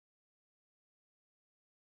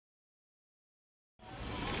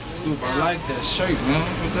Scoob, I like that shirt, man.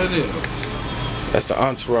 What that is? That's the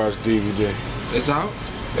Entourage DVD. It's out?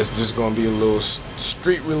 It's just gonna be a little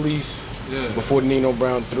street release before Nino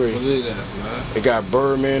Brown 3. What is that, man? It got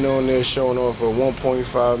Birdman on there showing off a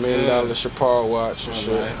 $1.5 million Chappelle watch and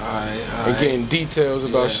shit. Alright. And getting details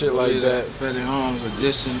about shit like that. Freddie Holmes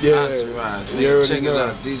edition. Entourage. Nigga, check it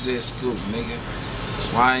out. DJ Scoob, nigga.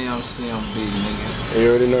 YMCMB, nigga. You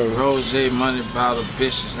already know. Roger Money Bottle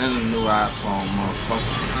Bitches and a new iPhone,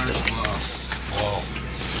 motherfucker. First class. Wow.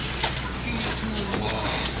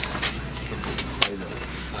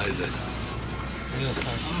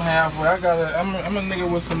 I'm halfway. I'm a nigga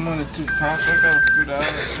with some money too, Pop. I got a few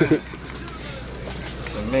dollars.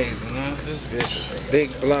 It's amazing, huh? This bitch is a big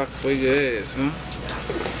block for your ass, huh?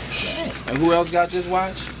 And who else got this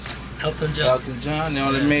watch? Elton John. Elton John. They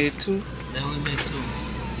only made 2. They only made 2.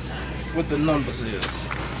 What the numbers is?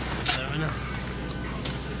 I don't know.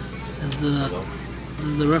 This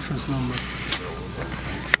is the reference number.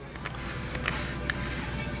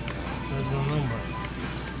 There's no number.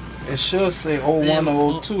 It should say 01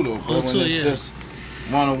 or 02 though, bro. When it's just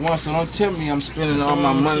 101. So don't tell me I'm spending all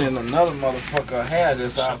my money and another motherfucker had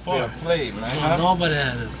this out fair play, man. No, nobody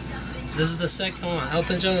had it. This is the second one.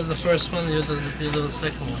 Elton John is the first one, you're the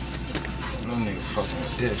second one. No nigga fucking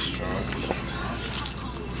with this, bro.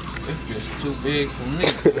 This bitch too big for me,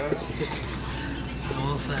 bro.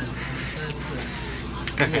 One side. One side's there.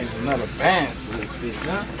 I need another band for this bitch,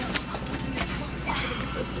 huh?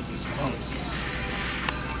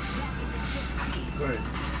 Right.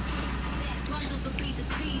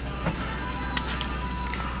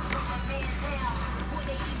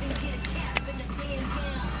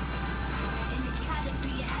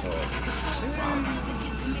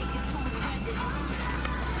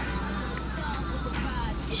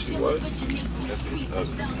 She what?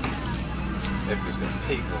 That bitch got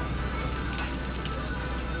tape on.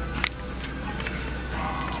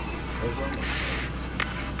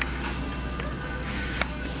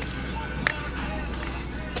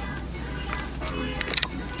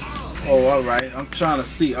 Oh, all right. I'm trying to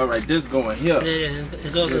see. All right, this going here. Yeah,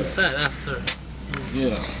 it goes inside after.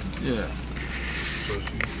 Yeah.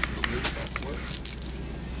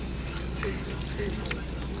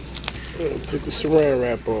 Took the saran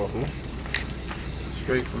wrap off, man.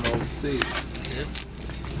 Straight from overseas. Yep.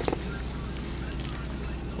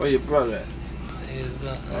 Where your brother at? He's he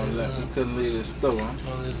couldn't leave the store, huh?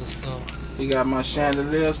 Can't leave the store. He got my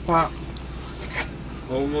chandeliers, Pop.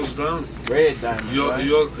 Almost done. Red diamond. Your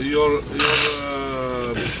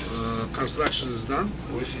construction is done.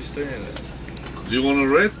 Where's she staying at? Do you want a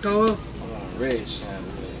red color? I want red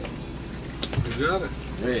chandelier. You got it.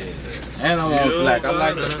 Red. And I want black. I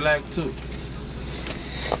like the black too.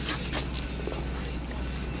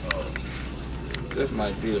 This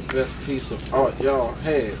might be the best piece of art y'all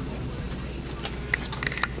had.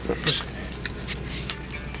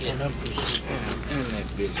 Yeah, no push. And that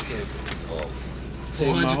bitch heavy. Oh.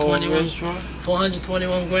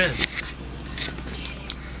 421 grams.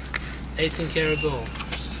 18 karat gold.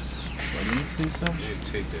 Let me see something.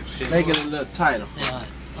 Take that shit. Make it a little tighter. Yeah.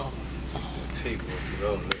 Oh. Tape off it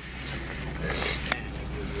over.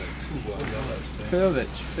 Feel it.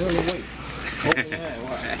 Feel the weight. Open your hand.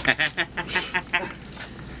 Wow.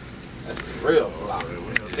 That's the real block.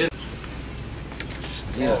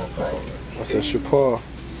 Yeah. That's a Chappelle.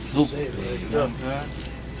 Super big.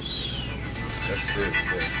 That's it,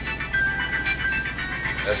 bro.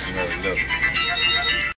 That's another level.